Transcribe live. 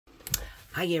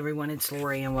Hi everyone, it's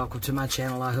Lori and welcome to my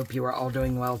channel. I hope you are all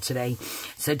doing well today.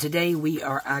 So today we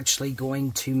are actually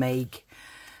going to make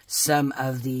some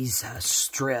of these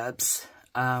strips,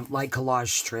 like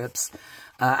collage strips.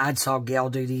 I saw Gail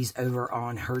do these over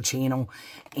on her channel,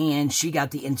 and she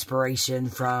got the inspiration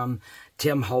from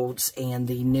Tim Holtz and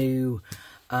the new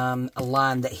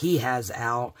line that he has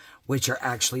out, which are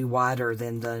actually wider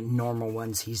than the normal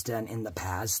ones he's done in the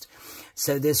past.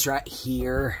 So this right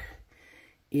here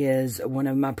is one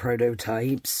of my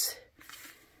prototypes,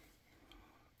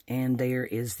 and there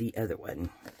is the other one.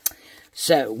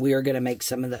 So we are going to make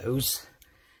some of those,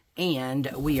 and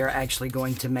we are actually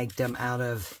going to make them out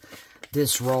of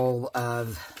this roll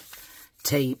of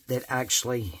tape that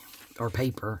actually, or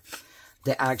paper,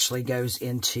 that actually goes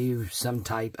into some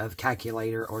type of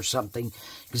calculator or something. You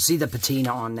can see the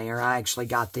patina on there. I actually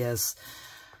got this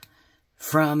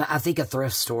from, I think, a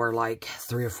thrift store like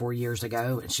 3 or 4 years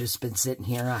ago. It's just been sitting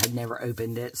here. I had never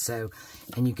opened it. So,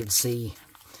 and you can see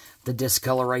the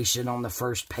discoloration on the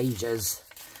first pages.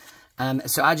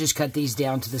 So I just cut these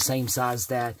down to the same size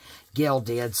that Gail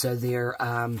did. So they're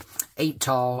 8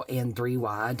 tall and 3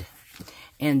 wide.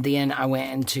 And then I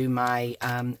went into my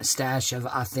stash of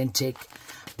authentic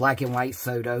black and white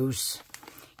photos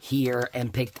here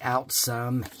and picked out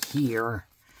some here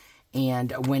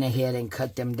and went ahead and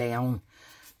cut them down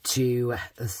to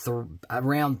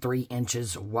around 3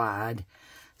 inches wide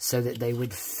so that they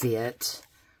would fit.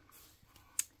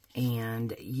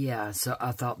 And yeah, so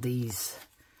I thought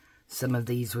some of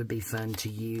these would be fun to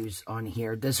use on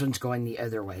here. This one's going the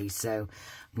other way, so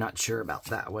I'm not sure about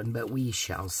that one, but we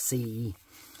shall see.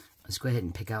 Let's go ahead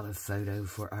and pick out a photo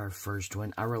for our first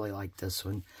one. I really like this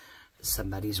one.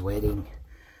 Somebody's wedding.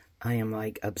 I am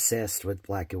like obsessed with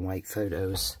black and white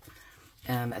photos.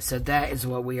 So that is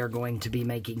what we are going to be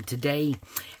making today.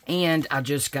 And I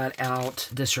just got out,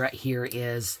 this right here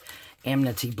is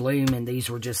Amity Bloom, and these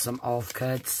were just some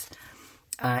offcuts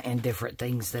and different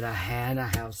things that I had. I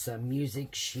have some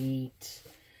music sheet,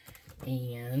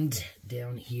 and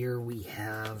down here we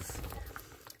have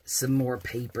some more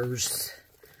papers,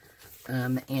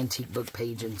 antique book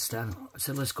page and stuff.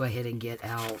 So let's go ahead and get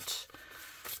out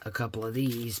a couple of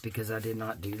these because I did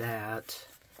not do that.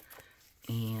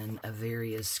 And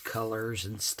various colors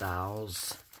and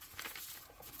styles.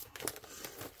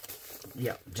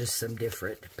 Yeah, just some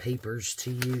different papers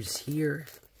to use here.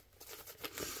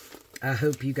 I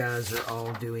hope you guys are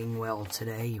all doing well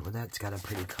today. Well, that's got a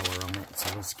pretty color on it,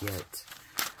 so let's get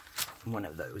one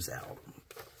of those out.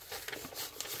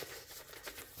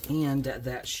 And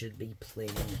that should be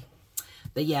plenty.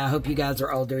 But yeah, I hope you guys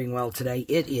are all doing well today.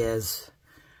 It is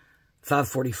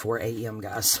 5:44 a.m.,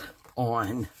 guys,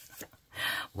 on...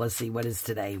 Let's see, what is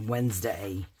today?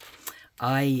 Wednesday.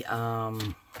 I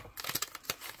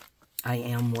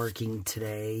am working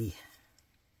today.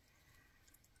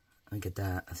 Look at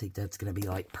that. I think that's going to be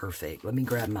like perfect. Let me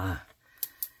grab my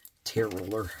tear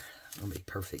roller. It'll be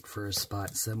perfect for a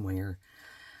spot somewhere.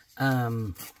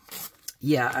 Yeah,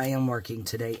 I am working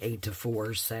today 8 to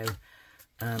 4. So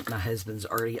my husband's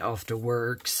already off to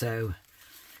work. So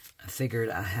I figured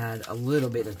I had a little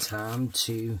bit of time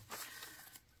to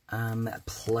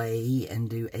play and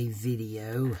do a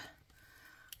video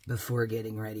before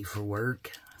getting ready for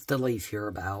work. I have to leave here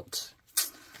about,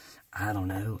 I don't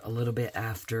know, a little bit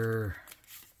after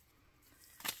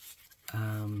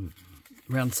around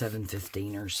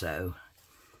 7:15 or so.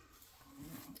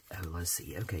 Oh, let's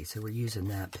see. Okay, so we're using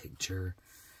that picture.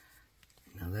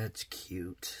 Now that's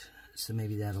cute. So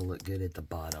maybe that'll look good at the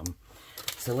bottom.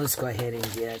 So let's go ahead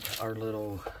and get our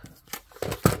little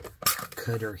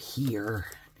cutter here.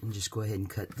 And just go ahead and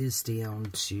cut this down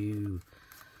to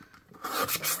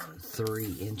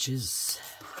 3 inches.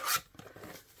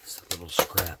 Just a little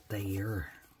scrap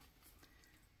there.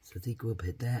 So I think we'll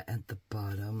put that at the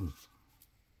bottom.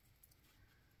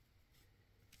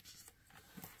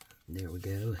 There we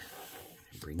go.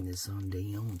 Bring this on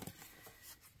down.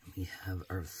 We have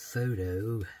our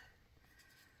photo.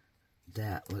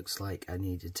 That looks like I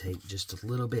need to take just a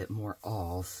little bit more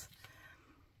off.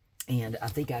 And I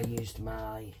think I used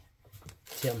my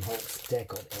Tim Holtz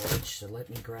deckled edge, so let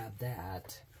me grab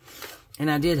that. And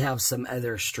I did have some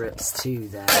other strips, too,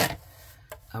 that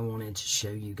I wanted to show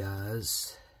you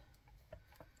guys.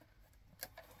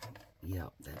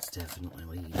 Yep, that's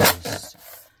definitely used.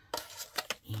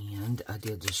 And I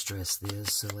did distress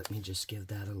this, so let me just give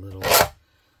that a little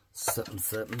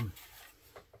something.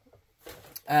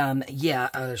 Yeah,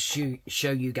 I'll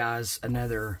show you guys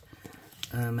another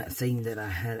thing that I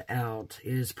had out.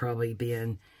 It has probably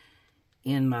been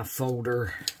in my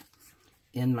folder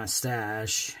in my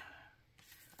stash.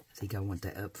 I think I want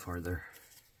that up farther.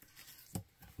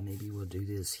 maybe we'll do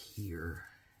this here.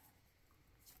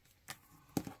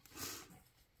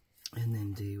 And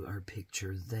then do our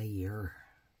picture there.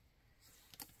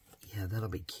 Yeah, that'll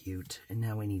be cute. And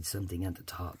now we need something at the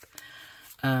top.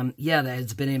 Yeah,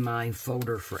 that's been in my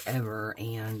folder forever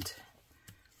and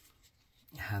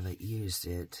haven't used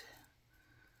it.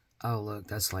 Oh, look,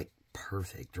 that's like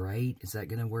perfect, right? Is that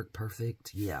going to work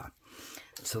perfect? Yeah.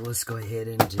 So let's go ahead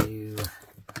and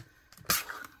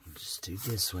just do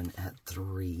this one at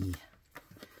 3.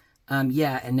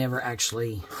 Yeah, and never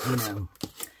actually, you know,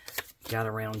 got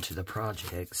around to the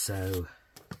project, so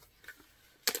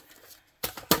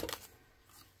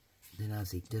then I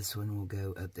think this one will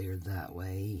go up there that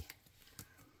way.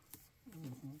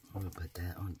 I'm going to put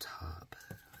that on top.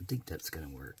 I think that's going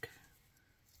to work.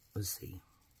 Let's see.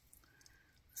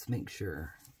 Let's make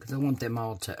sure, because I want them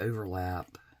all to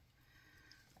overlap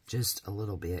just a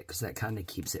little bit, because that kind of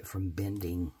keeps it from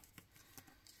bending.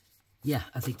 Yeah,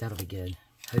 I think that'll be good,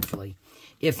 hopefully.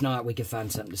 If not, we can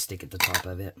find something to stick at the top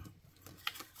of it.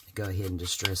 Go ahead and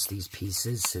distress these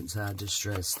pieces since I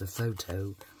distressed the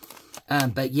photo.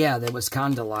 But yeah, that was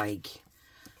kind of like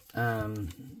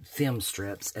film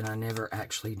strips, and I never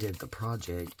actually did the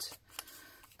project.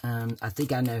 I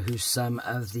think I know who some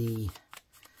of the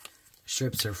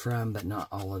strips are from, but not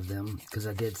all of them, because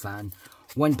I did find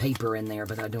one paper in there,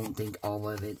 but I don't think all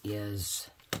of it is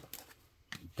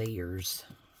theirs.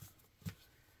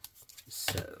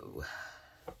 So,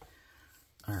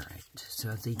 alright,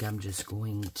 so I think I'm just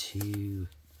going to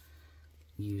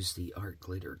use the art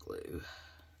glitter glue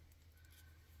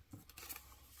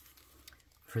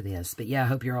for this. But yeah, I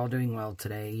hope you're all doing well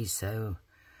today. So,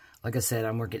 like I said,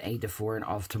 I'm working 8 to 4 and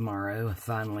off tomorrow. I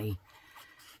finally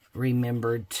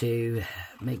remembered to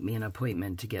make me an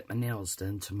appointment to get my nails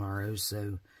done tomorrow.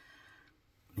 So,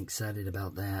 I'm excited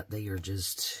about that. They are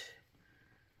just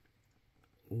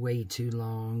way too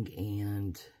long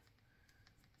and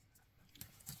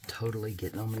totally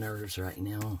getting on my nerves right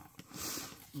now.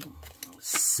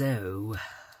 So,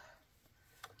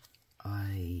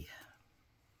 I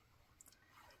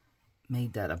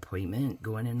made that appointment,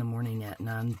 going in the morning at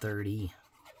 9:30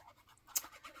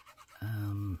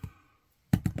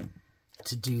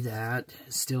 to do that.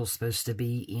 Still supposed to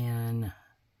be in,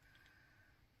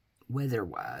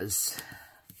 weather-wise,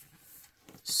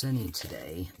 sunny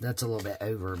today. That's a little bit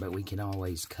over, but we can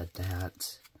always cut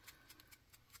that.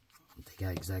 I don't think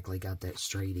I exactly got that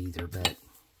straight either, but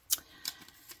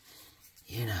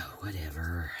you know,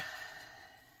 whatever.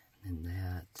 And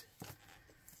that,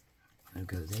 I'll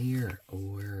go there,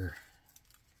 or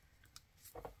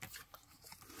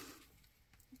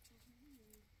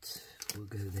we'll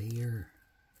go there.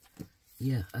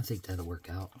 Yeah, I think that'll work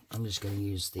out. I'm just going to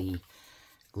use the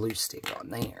glue stick on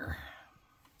there.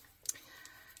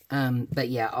 But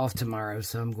yeah, off tomorrow,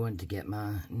 so I'm going to get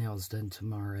my nails done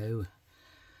tomorrow.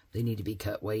 They need to be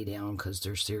cut way down because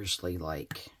they're seriously,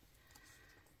 like,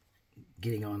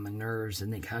 getting on my nerves,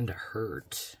 and they kind of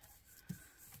hurt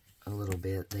a little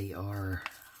bit. They are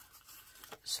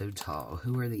so tall.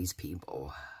 Who are these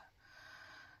people?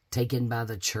 Taken by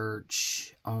the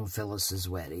church on Phyllis's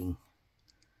wedding.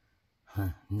 Huh,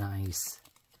 nice.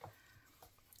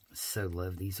 So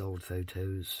love these old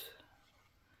photos.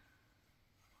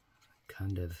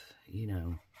 Kind of, you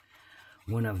know,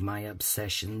 one of my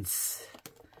obsessions.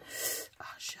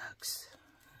 Ah, shucks.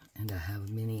 And I have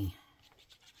many.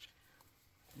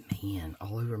 Man,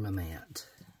 all over my mat.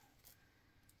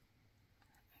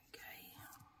 Okay.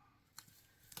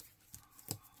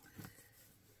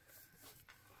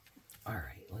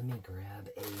 Alright, let me grab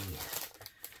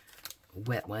a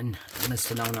wet one. I must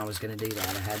have known I was going to do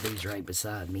that. I had these right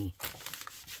beside me.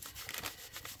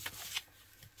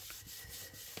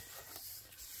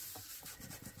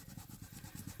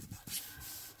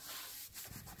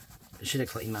 I should have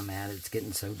cleaned my mat. It's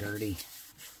getting so dirty.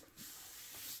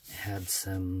 Had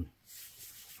some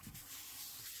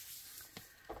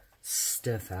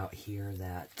stuff out here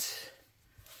that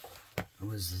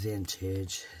was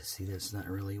vintage. See, that's not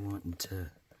really wanting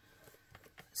to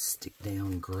stick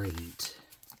down great.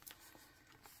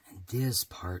 And this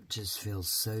part just feels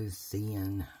so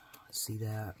thin. See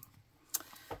that?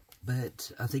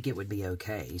 But I think it would be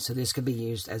okay. So this could be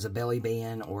used as a belly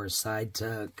band or a side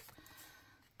tuck.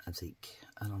 I think,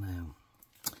 I don't know.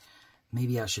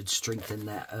 Maybe I should strengthen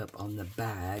that up on the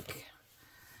back.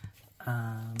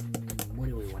 What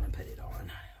do we want to put it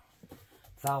on?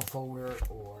 File folder,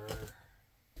 or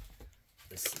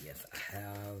let's see if I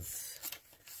have.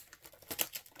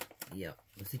 Yep,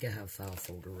 I think I have file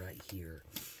folder right here.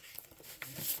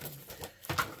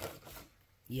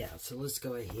 Yeah, so let's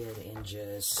go ahead and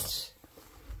just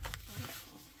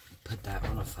put that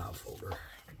on a file folder.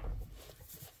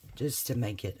 just to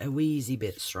make it a wheezy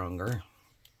bit stronger.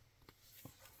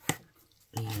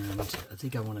 And I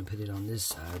think I want to put it on this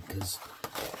side because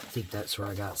I think that's where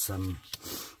I got some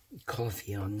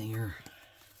coffee on there.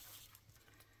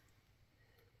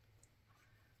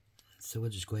 So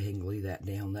we'll just go ahead and glue that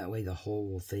down. That way the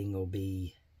whole thing will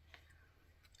be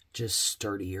just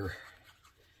sturdier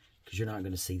because you're not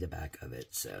going to see the back of it.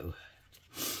 So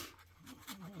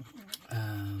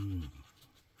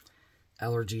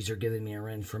allergies are giving me a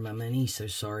run for my money, so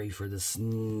sorry for the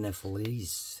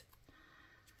snifflies.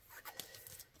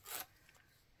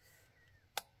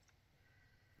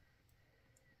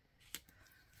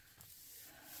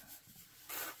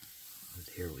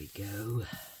 There we go.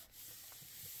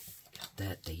 Got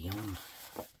that down.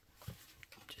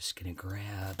 Just gonna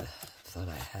grab. Thought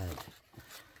I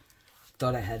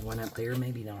had one up there.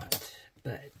 Maybe not,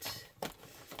 but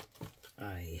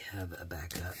I have a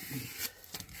backup.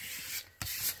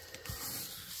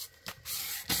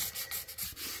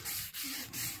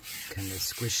 Kind of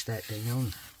squish that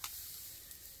down,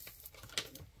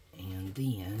 and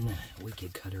then we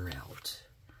could cut her out.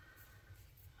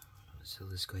 So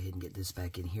let's go ahead and get this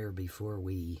back in here before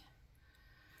we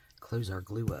close our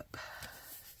glue up.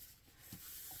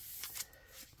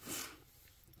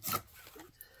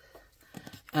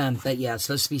 But yeah, it's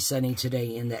supposed to be sunny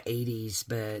today in the 80s,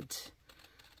 but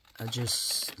I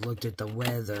just looked at the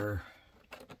weather.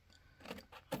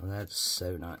 Well, that's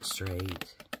so not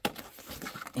straight.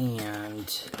 And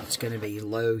it's going to be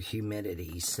low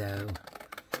humidity. So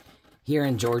here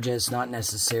in Georgia, it's not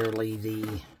necessarily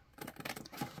the,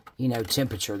 you know,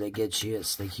 temperature that gets you.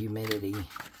 It's the humidity.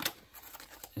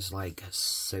 It's like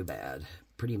so bad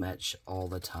pretty much all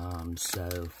the time. So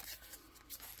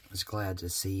I was glad to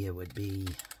see it would be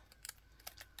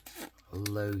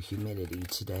low humidity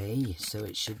today. So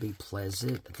it should be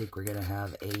pleasant. I think we're going to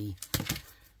have a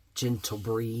gentle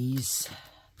breeze.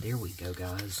 There we go,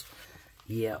 guys.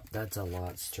 Yep, that's a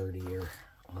lot sturdier.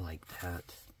 I like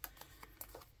that.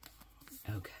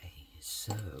 Okay,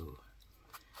 so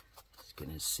just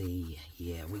gonna see.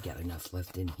 Yeah, we got enough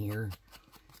left in here.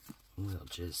 We'll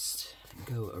just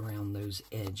go around those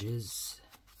edges.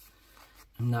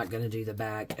 I'm not gonna do the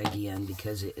back again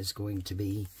because it is going to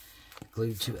be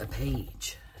glued to a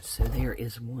page. So there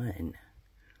is one.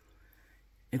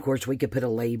 Of course, we could put a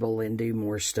label and do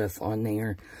more stuff on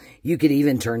there. You could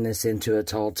even turn this into a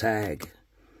tall tag.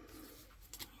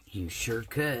 You sure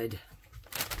could.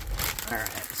 Alright,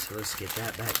 so let's get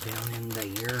that back down in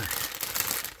there.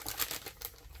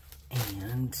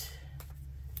 And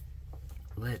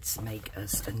let's make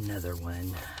us another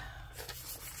one.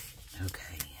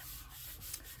 Okay.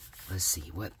 Let's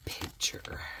see, what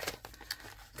picture?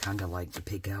 Kind of like to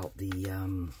pick out the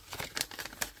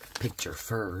picture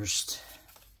first.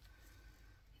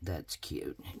 That's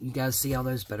cute. You guys see all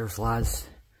those butterflies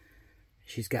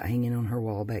she's got hanging on her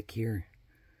wall back here?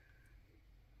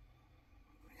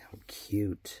 How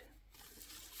cute.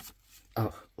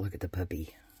 Oh, look at the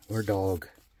puppy. Or dog.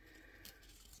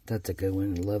 That's a good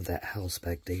one. Love that house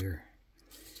back there.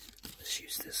 Let's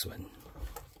use this one.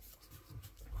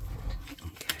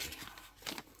 Okay.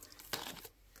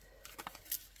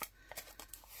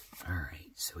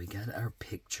 Alright, so we got our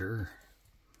picture.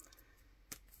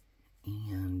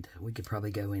 And we could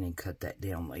probably go in and cut that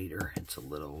down later. It's a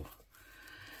little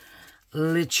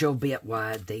bit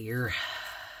wide there.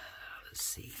 Let's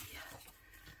see.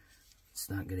 It's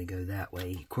not going to go that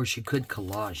way. Of course, you could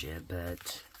collage it,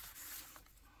 but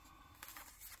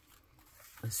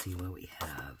let's see what we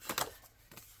have.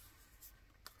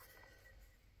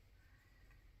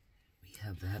 We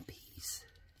have that piece.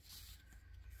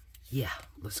 Yeah,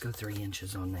 let's go 3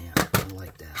 inches on that. I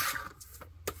like that.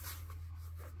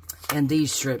 And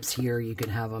these strips here, you can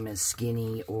have them as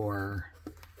skinny or,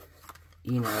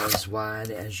 you know, as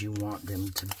wide as you want them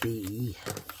to be.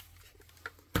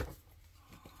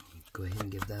 Go ahead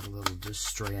and give that a little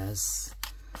distress.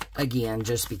 Again,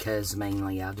 just because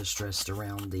mainly I distressed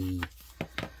around the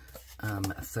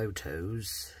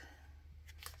photos.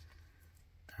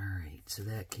 Alright, so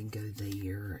that can go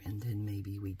there. And then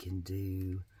maybe we can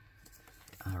do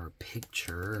our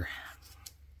picture.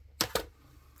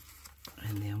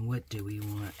 And then what do we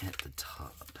want at the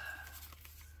top?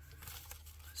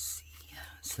 Let's see.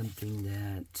 Something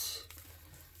that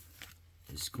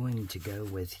is going to go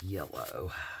with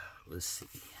yellow. Let's see.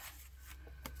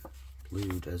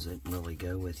 Blue doesn't really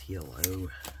go with yellow.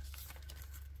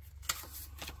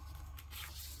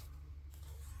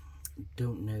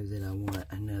 Don't know that I want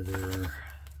another.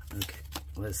 Okay,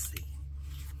 let's see.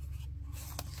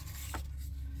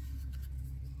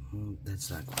 That's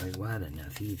not quite wide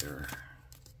enough either.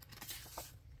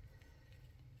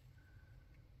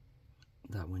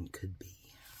 that one could be.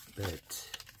 But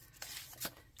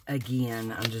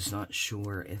again, I'm just not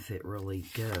sure if it really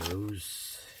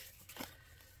goes.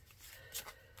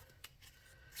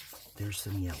 There's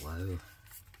some yellow.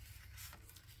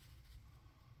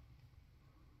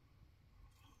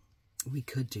 We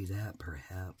could do that,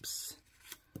 perhaps.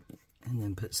 And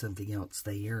then put something else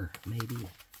there, maybe.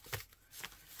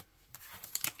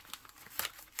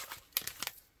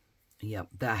 Yep,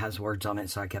 that has words on it,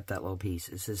 so I kept that little piece.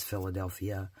 It says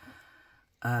Philadelphia.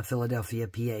 Philadelphia,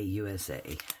 PA,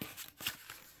 USA.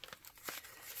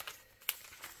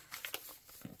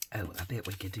 Oh, I bet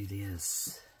we could do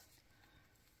this.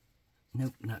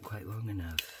 Nope, not quite long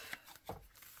enough.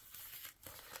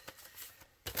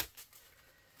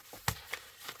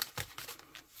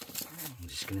 I'm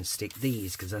just going to stick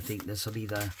these because I think this will be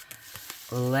the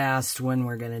last one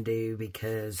we're going to do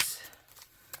because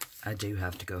I do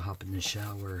have to go hop in the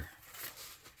shower.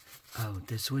 Oh,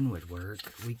 this one would work.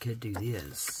 We could do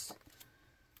this.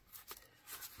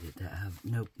 Did that have...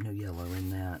 Nope, no yellow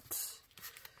in that.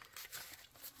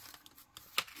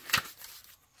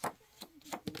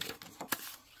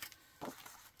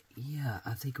 Yeah,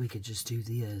 I think we could just do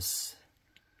this.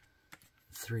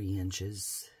 3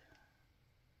 inches.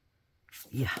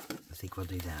 Yeah, I think we'll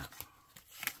do that.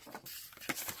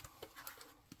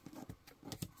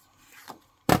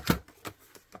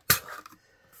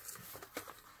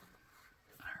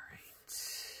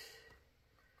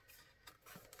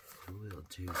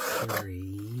 Do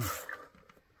 3.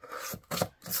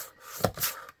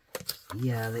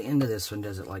 Yeah, the end of this one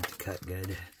doesn't like to cut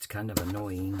good. It's kind of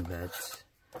annoying, but...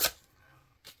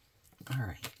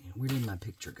 Alright, where did my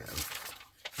picture go?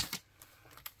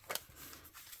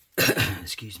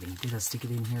 Excuse me, did I stick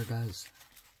it in here, guys?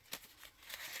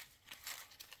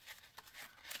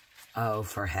 Oh,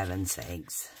 for heaven's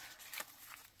sakes.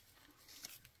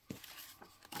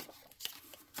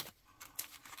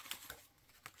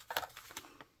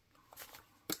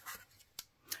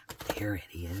 There it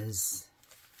is.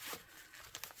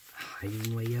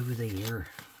 Hiding way over there.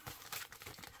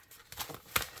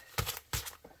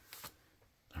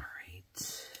 Alright.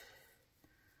 So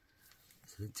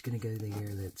that's going to go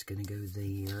there. That's going to go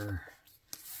there.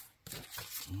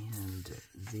 And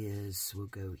this will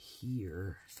go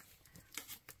here.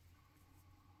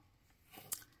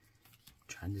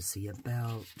 Trying to see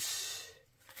about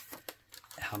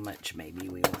how much maybe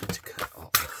we want to cut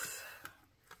off.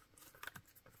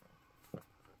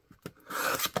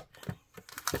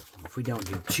 If we don't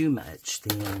do too much,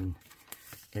 then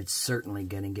it's certainly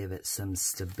going to give it some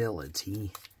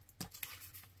stability.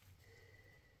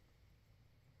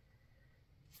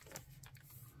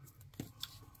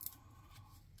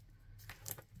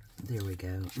 There we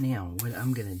go. Now, what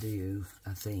I'm going to do,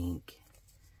 I think,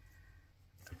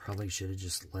 I probably should have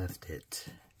just left it.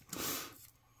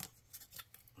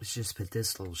 Let's just put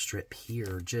this little strip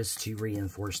here just to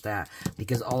reinforce that,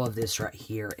 because all of this right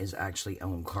here is actually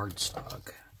on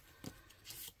cardstock.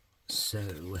 So,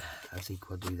 I think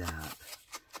we'll do that.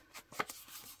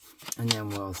 And then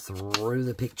we'll throw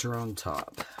the picture on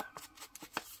top.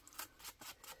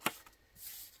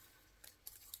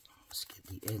 Let's get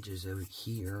the edges over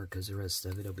here, because the rest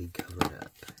of it will be covered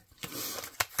up.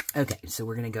 Okay, so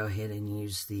we're going to go ahead and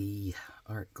use the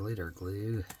art glitter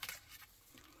glue.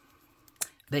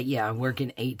 But yeah, I'm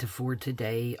working 8 to 4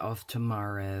 today, off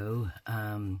tomorrow.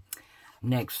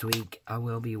 Next week, I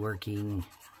will be working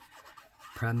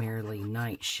primarily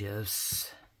night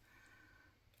shifts.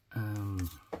 So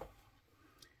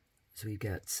we've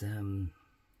got some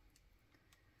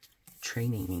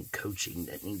training and coaching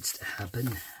that needs to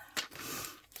happen.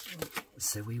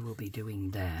 So we will be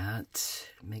doing that.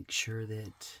 Make sure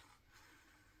that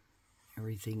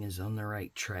everything is on the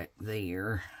right track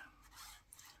there.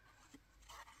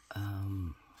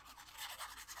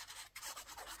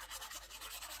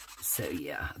 So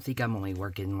yeah, I think I'm only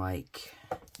working like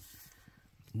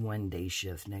 1 day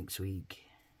shift next week.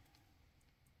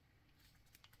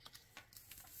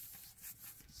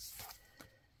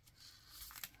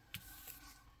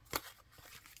 I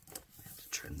have to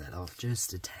trim that off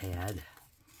just a tad.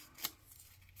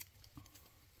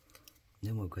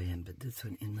 Then we'll go ahead and put this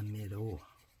one in the middle.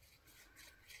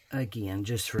 Again,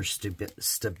 just for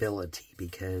stability,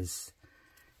 because,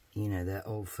 you know, that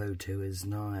old photo is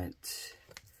not...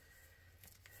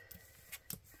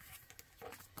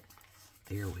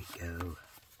 There we go.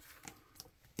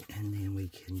 And then we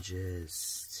can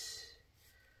just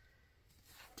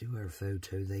do our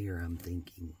photo there, I'm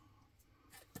thinking.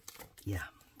 Yeah,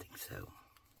 I think so.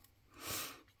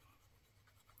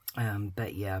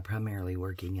 But yeah, primarily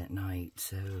working at night,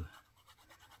 so...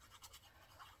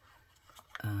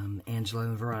 Angela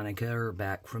and Veronica are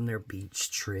back from their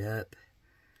beach trip.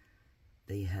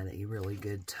 They had a really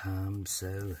good time,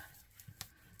 so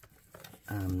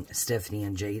Stephanie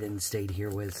and Jaden stayed here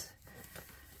with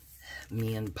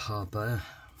me and Papa.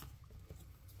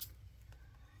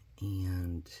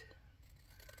 And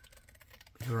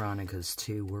Veronica's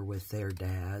two were with their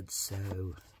dad,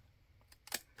 so...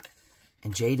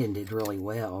 And Jaden did really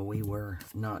well. We were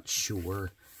not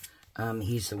sure.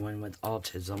 He's the one with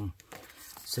autism,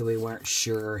 so we weren't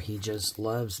sure. He just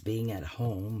loves being at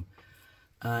home.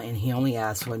 And he only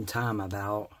asked one time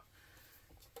about,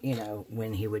 you know,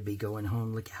 when he would be going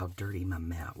home. Look how dirty my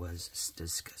mat was. It's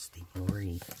disgusting.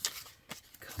 Lori,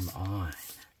 come on.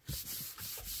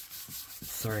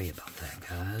 Sorry about that,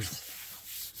 guys.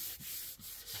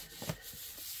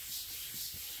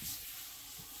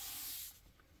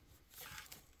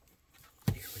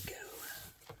 Here we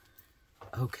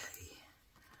go. Okay.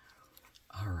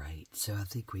 Alright, so I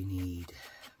think we need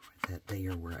that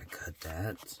there where I cut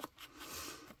that.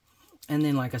 And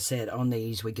then, like I said, on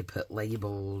these we could put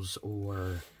labels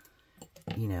or,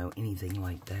 you know, anything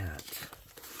like that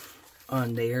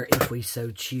on there if we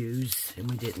so choose. And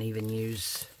we didn't even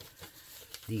use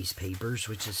these papers,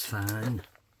 which is fine.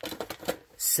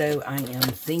 So I am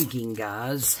thinking,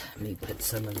 guys, let me put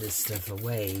some of this stuff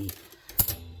away.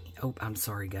 Oh, I'm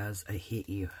sorry, guys, I hit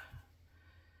you.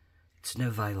 It's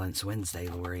No Violence Wednesday,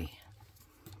 Lori.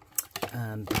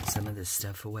 Put some of this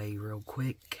stuff away real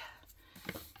quick.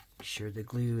 Make sure the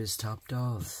glue is topped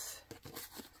off.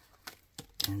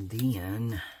 And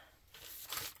then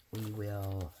we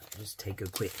will just take a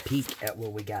quick peek at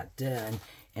what we got done.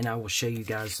 And I will show you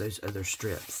guys those other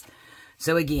strips.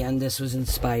 So again, this was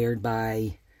inspired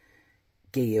by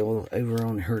Gail over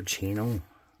on her channel.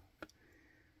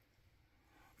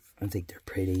 I think they're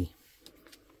pretty.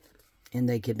 And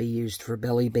they could be used for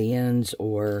belly bands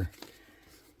or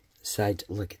side.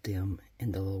 Look at them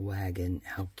in the little wagon.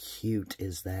 How cute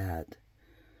is that?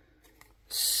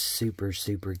 Super,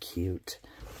 super cute.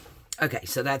 Okay,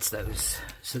 so that's those.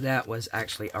 So that was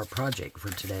actually our project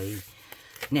for today.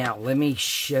 Now, let me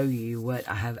show you what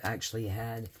I have actually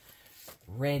had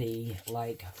ready,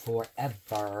 like,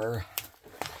 forever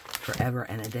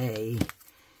and a day,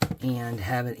 and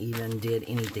haven't even did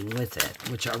anything with it,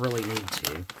 which I really need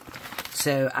to.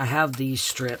 So, I have these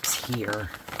strips here.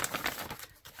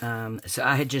 So,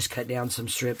 I had just cut down some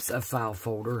strips of file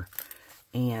folder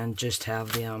and just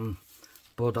have them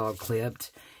bulldog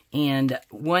clipped. And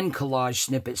one collage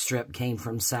snippet strip came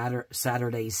from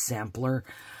Saturday's Sampler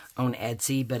on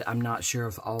Etsy, but I'm not sure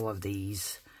if all of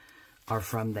these are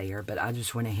from there. But I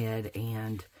just went ahead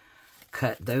and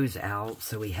cut those out.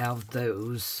 So we have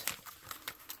those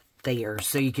there.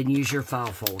 So you can use your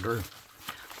file folder.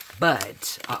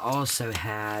 But I also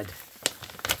had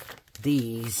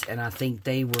these, and I think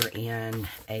they were in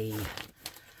a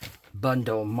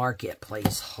bundle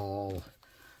marketplace haul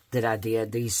that I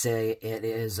did. These say it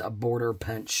is a border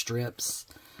punch strips.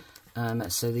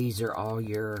 So these are all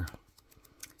your,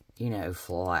 you know,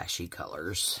 flashy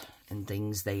colors and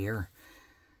things there.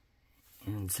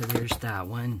 And so there's that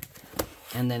one.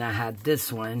 And then I had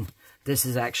this one. This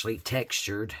is actually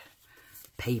textured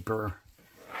paper.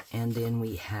 And then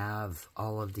we have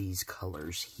all of these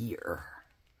colors here.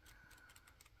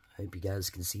 I hope you guys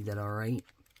can see that all right.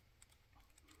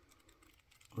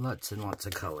 Lots and lots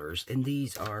of colors. And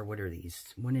these are, what are these?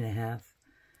 1.5?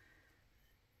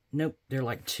 Nope, they're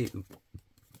like 2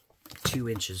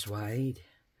 inches wide.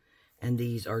 And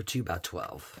these are 2 by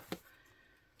 12.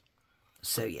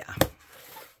 So, yeah.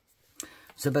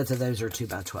 So, both of those are 2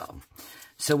 by 12.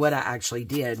 So, what I actually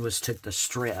did was took the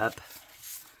strip,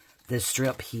 this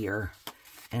strip here,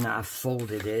 and I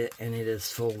folded it, and it is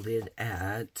folded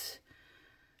at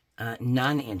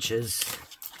 9 inches.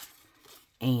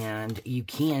 And you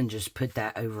can just put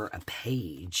that over a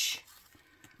page.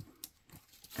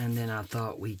 And then I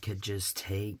thought we could just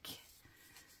take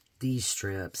these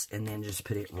strips and then just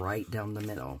put it right down the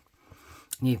middle.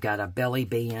 And you've got a belly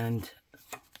band,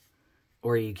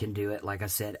 or you can do it, like I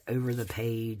said, over the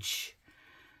page.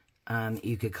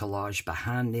 You could collage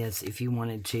behind this if you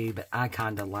wanted to, but I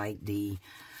kind of like the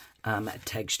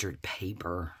textured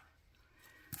paper.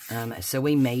 So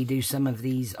we may do some of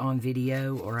these on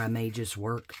video, or I may just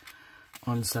work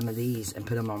on some of these and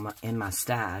put them on in my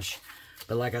stash.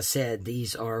 But like I said,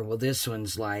 these are, well, this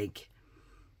one's like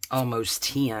almost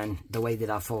 10, the way that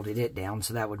I folded it down,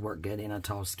 so that would work good in a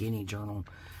tall, skinny journal.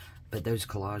 But those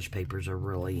collage papers are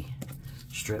really,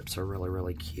 strips are really,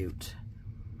 really cute.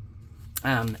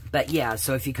 But yeah,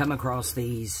 so if you come across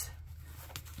these,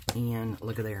 and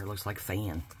look at there, it looks like a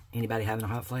fan. Anybody having a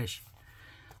hot flash?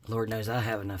 Lord knows I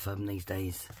have enough of them these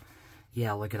days.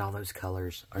 Yeah, look at all those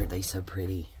colors. Aren't they so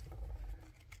pretty?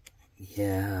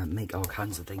 Yeah, make all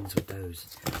kinds of things with those.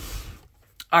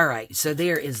 All right, so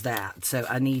there is that. So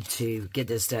I need to get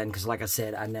this done because, like I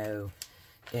said, I know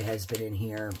it has been in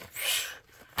here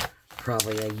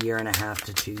probably 1.5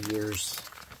 to 2 years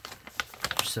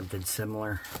or something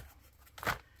similar.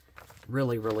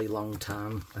 Really, really long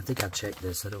time. I think I checked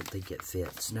this. I don't think it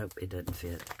fits. Nope, it doesn't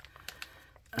fit.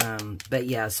 But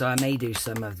yeah, so I may do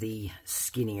some of the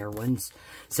skinnier ones.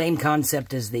 Same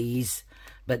concept as these,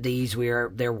 but these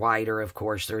they're wider, of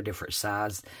course. They're a different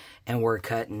size. And we're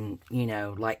cutting, you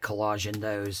know, like collaging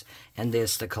those. And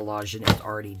this, the collaging is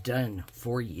already done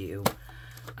for you.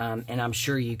 And I'm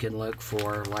sure you can look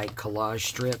for like collage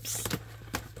strips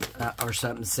or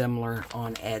something similar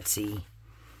on Etsy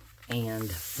and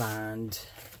find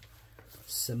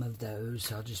some of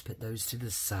those. I'll just put those to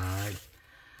the side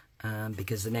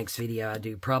because the next video I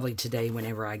do, probably today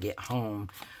whenever I get home,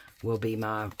 will be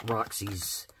my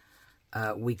Roxy's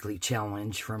weekly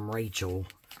challenge from Rachel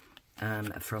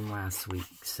from last week.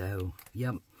 So,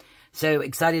 yep. So,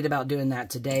 excited about doing that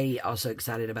today. Also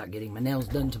excited about getting my nails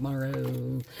done tomorrow.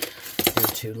 They're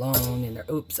too long. And they're...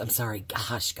 Oops, I'm sorry.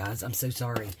 Gosh, guys, I'm so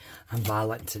sorry. I'm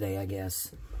violent today, I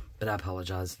guess. But I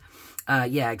apologize.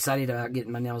 Yeah, excited about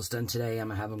getting my nails done today. I'm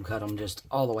going to have them cut them just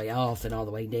all the way off and all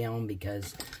the way down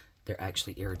because they're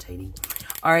actually irritating.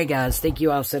 All right, guys. Thank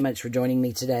you all so much for joining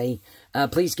me today.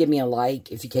 Please give me a like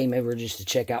if you came over just to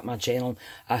check out my channel.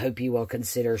 I hope you will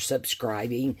consider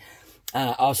subscribing.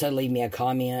 Also, leave me a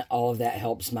comment. All of that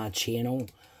helps my channel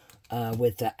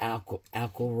with the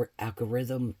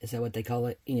algorithm. Is that what they call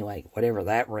it? Anyway, whatever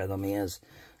that rhythm is.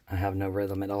 I have no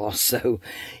rhythm at all. So,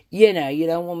 you know, you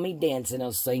don't want me dancing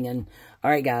or singing. All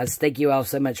right, guys. Thank you all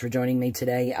so much for joining me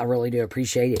today. I really do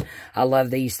appreciate it. I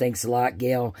love these. Thanks a lot,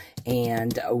 Gail.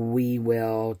 And we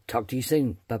will talk to you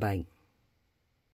soon. Bye-bye.